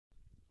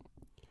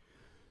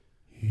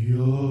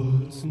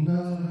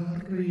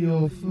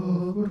Snario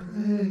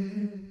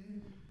forbre,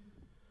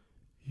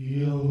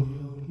 yo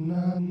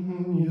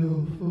nan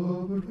yo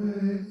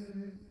forbre,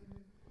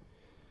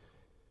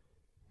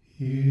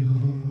 yo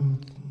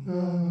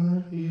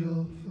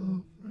nario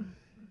forbre.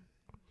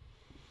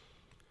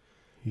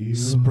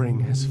 Spring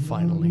has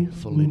finally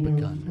fully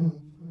begun.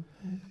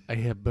 I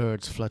hear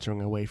birds fluttering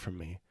away from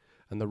me,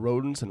 and the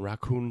rodents and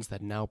raccoons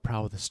that now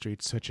prowl the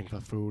streets searching for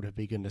food have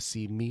begun to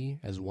see me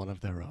as one of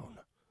their own.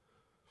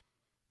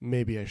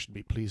 Maybe I should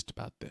be pleased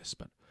about this,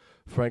 but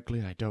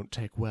frankly I don't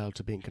take well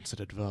to being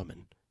considered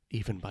vermin,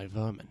 even by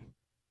vermin.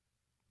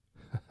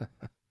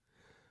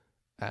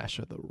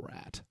 Asher the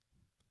rat.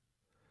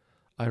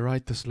 I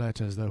write this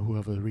letter as though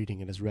whoever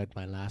reading it has read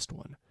my last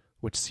one,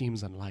 which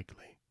seems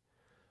unlikely.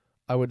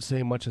 I would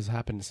say much has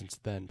happened since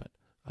then, but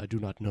I do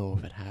not know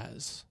if it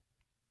has.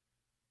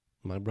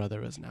 My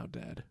brother is now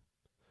dead.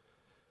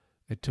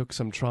 It took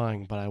some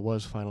trying, but I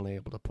was finally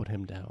able to put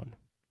him down.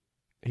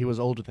 He was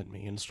older than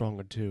me and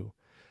stronger too,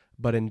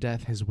 but in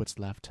death his wits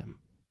left him,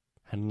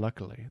 and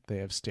luckily they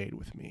have stayed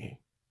with me.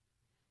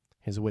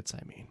 His wits,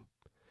 I mean.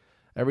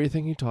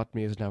 Everything he taught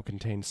me is now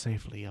contained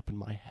safely up in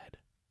my head.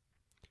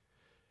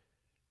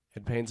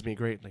 It pains me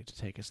greatly to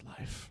take his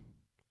life.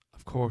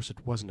 Of course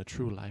it wasn't a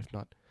true life,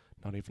 not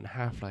even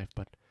half-life,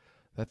 but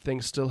that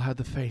thing still had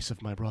the face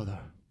of my brother.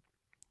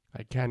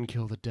 I can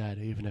kill the dead,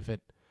 even if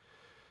it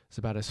is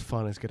about as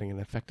fun as getting an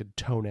infected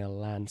toenail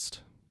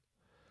lanced.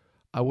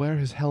 I wear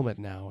his helmet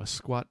now, a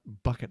squat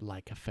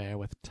bucket-like affair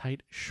with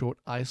tight, short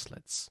eye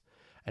slits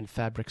and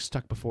fabric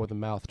stuck before the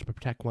mouth to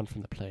protect one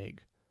from the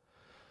plague.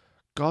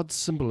 God's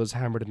symbol is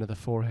hammered into the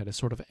forehead, a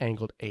sort of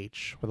angled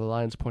H, where the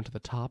lines point to the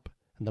top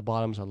and the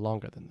bottoms are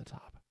longer than the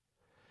top.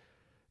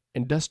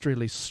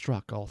 Industrially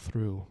struck all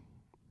through.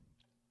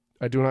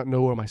 I do not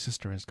know where my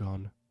sister has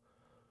gone.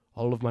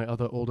 All of my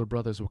other older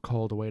brothers were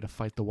called away to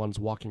fight the ones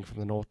walking from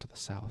the north to the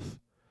south.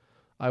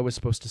 I was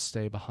supposed to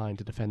stay behind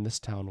to defend this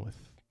town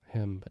with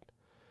him, but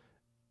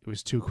it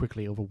was too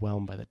quickly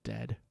overwhelmed by the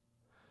dead.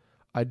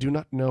 I do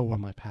not know where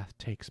my path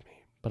takes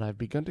me, but I have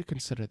begun to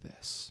consider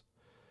this.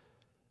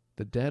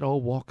 The dead all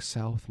walk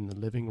south and the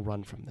living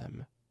run from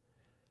them.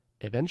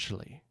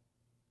 Eventually,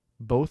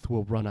 both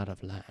will run out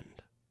of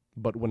land,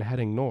 but when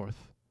heading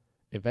north,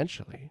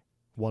 eventually,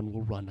 one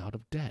will run out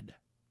of dead.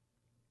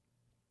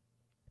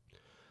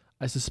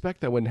 I suspect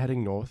that when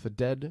heading north, the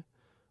dead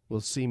will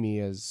see me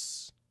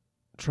as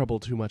trouble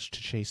too much to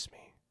chase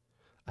me.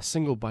 A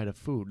single bite of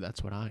food,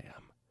 that's what I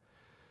am.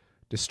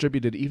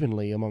 Distributed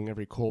evenly among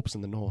every corpse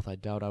in the north, I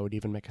doubt I would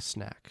even make a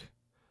snack.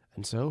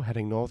 And so,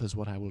 heading north is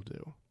what I will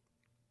do.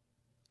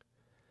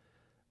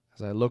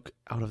 As I look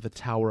out of the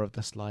tower of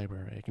this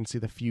library, I can see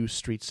the few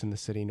streets in the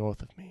city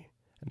north of me,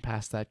 and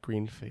past that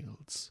green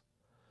fields.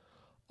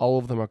 All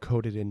of them are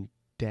coated in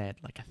dead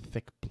like a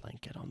thick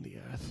blanket on the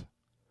earth.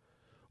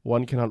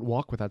 One cannot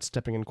walk without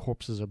stepping in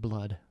corpses or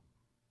blood.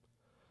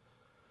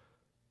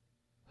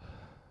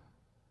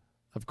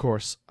 Of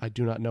course, I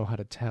do not know how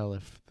to tell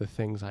if the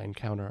things I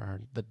encounter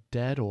are the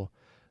dead or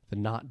the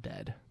not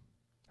dead.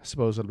 I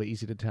suppose it'll be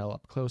easy to tell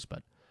up close,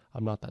 but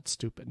I'm not that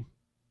stupid.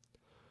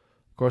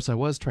 Of course, I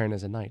was trained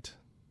as a knight.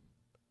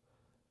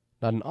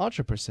 Not an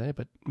archer per se,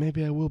 but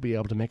maybe I will be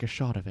able to make a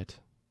shot of it.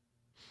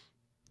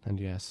 And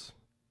yes,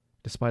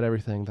 despite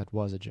everything, that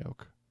was a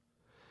joke.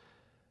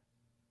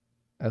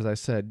 As I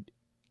said,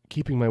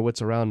 keeping my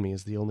wits around me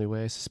is the only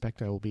way I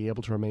suspect I will be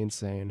able to remain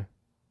sane.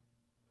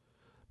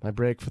 My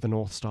break for the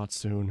north starts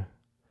soon.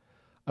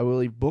 I will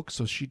leave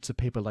books or sheets of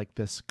paper like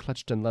this,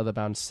 clutched in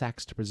leather-bound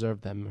sacks to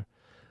preserve them,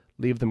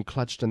 leave them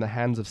clutched in the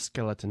hands of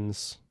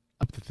skeletons,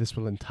 up that this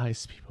will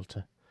entice people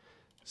to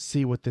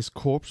see what this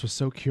corpse was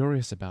so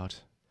curious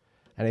about.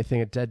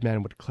 Anything a dead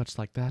man would clutch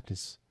like that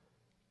is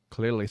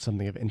clearly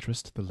something of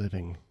interest to the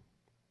living.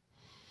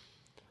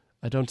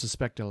 I don't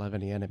suspect I'll have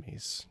any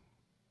enemies,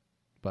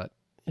 but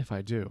if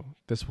I do,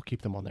 this will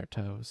keep them on their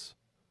toes.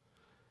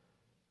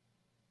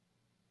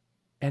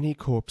 Any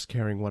corpse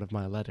carrying one of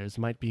my letters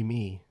might be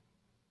me.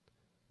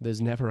 There's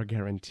never a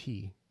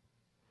guarantee.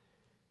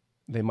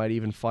 They might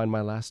even find my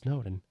last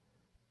note and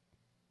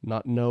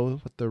not know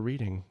what they're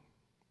reading.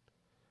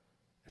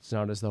 It's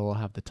not as though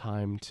I'll have the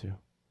time to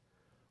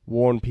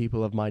warn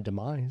people of my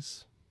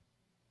demise.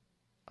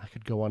 I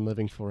could go on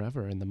living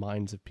forever in the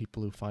minds of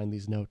people who find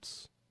these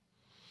notes.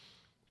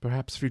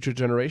 Perhaps future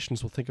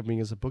generations will think of me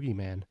as a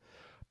boogeyman,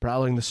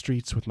 prowling the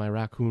streets with my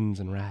raccoons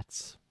and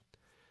rats.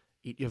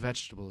 Eat your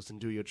vegetables and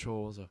do your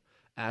chores, or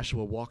Ash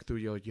will walk through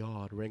your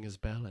yard, ring his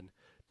bell, and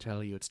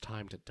tell you it's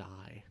time to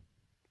die.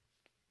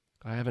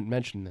 I haven't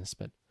mentioned this,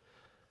 but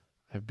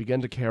I've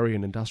begun to carry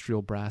an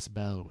industrial brass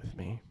bell with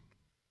me.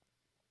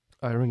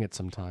 I ring it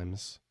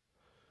sometimes.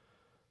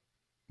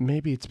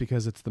 Maybe it's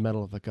because it's the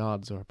metal of the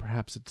gods, or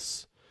perhaps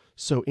it's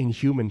so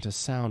inhuman to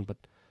sound,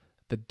 but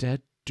the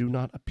dead do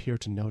not appear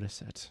to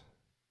notice it.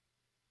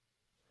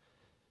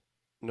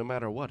 No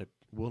matter what, it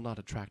will not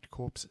attract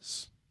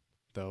corpses,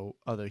 though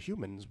other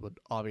humans would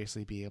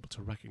obviously be able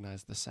to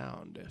recognize the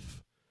sound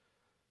if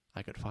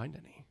I could find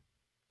any.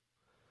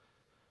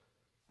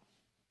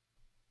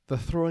 The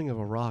throwing of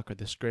a rock or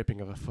the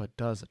scraping of a foot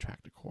does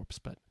attract a corpse,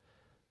 but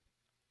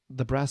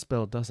the brass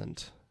bell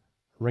doesn't.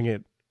 Ring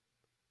it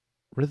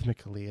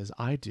rhythmically as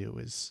I do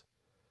is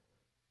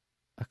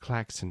a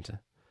klaxon to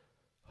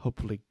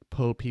hopefully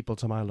pull people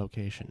to my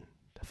location,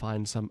 to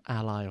find some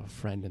ally or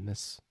friend in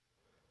this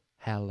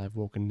hell I've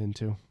woken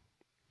into.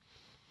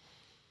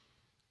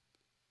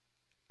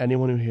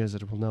 Anyone who hears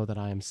it will know that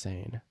I am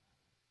sane,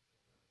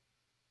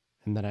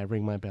 and that I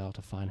ring my bell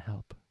to find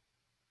help.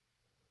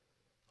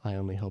 I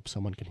only hope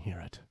someone can hear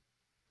it.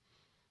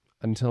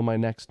 Until my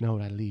next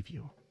note, I leave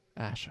you,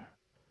 Asher.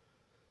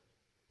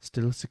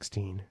 Still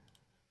 16,